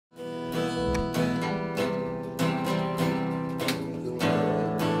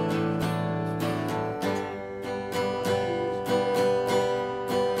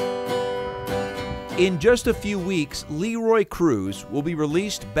In just a few weeks, Leroy Cruz will be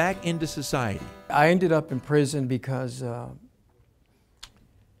released back into society. I ended up in prison because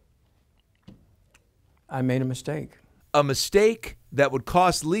I made a mistake. A mistake that would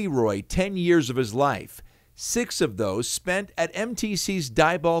cost Leroy 10 years of his life, 6 of those spent at MTC's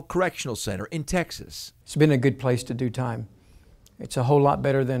Diboll Correctional Center in Texas. It's been a good place to do time. It's a whole lot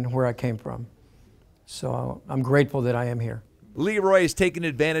better than where I came from. So I'm grateful that I am here. Leroy has taken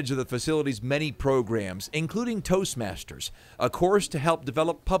advantage of the facility's many programs, including Toastmasters, a course to help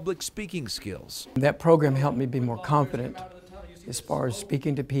develop public speaking skills. That program helped me be more confident as far as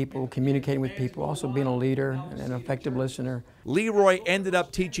speaking to people, communicating with people, also being a leader and an effective listener. Leroy ended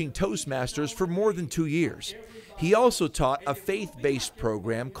up teaching Toastmasters for more than 2 years. He also taught a faith-based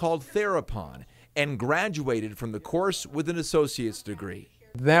program called Therapon and graduated from the course with an associate's degree.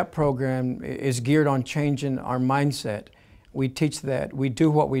 That program is geared on changing our mindset. We teach that we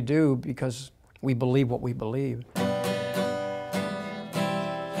do what we do because we believe what we believe.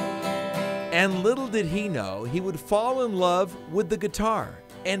 And little did he know he would fall in love with the guitar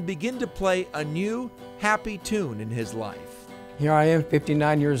and begin to play a new, happy tune in his life. Here I am,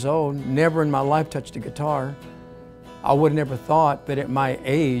 59 years old, never in my life touched a guitar. I would have never thought that at my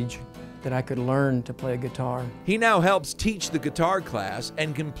age that I could learn to play a guitar. He now helps teach the guitar class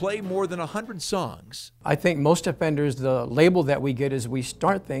and can play more than 100 songs. I think most offenders, the label that we get is we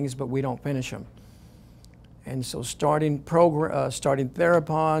start things, but we don't finish them. And so starting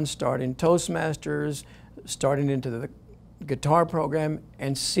Therapon, starting Toastmasters, starting into the guitar program,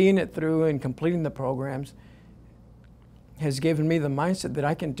 and seeing it through and completing the programs has given me the mindset that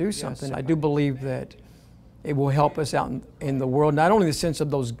I can do something. Yes. I do believe that it will help us out in the world, not only in the sense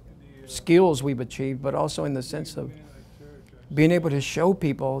of those skills we've achieved, but also in the sense of being able to show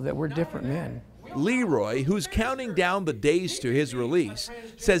people that we're different men. Leroy, who's counting down the days to his release,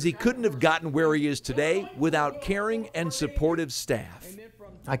 says he couldn't have gotten where he is today without caring and supportive staff.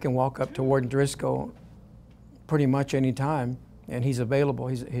 I can walk up to Warden Driscoll pretty much any time, and he's available.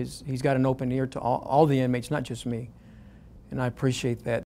 He's got an open ear to all the inmates, not just me, and I appreciate that.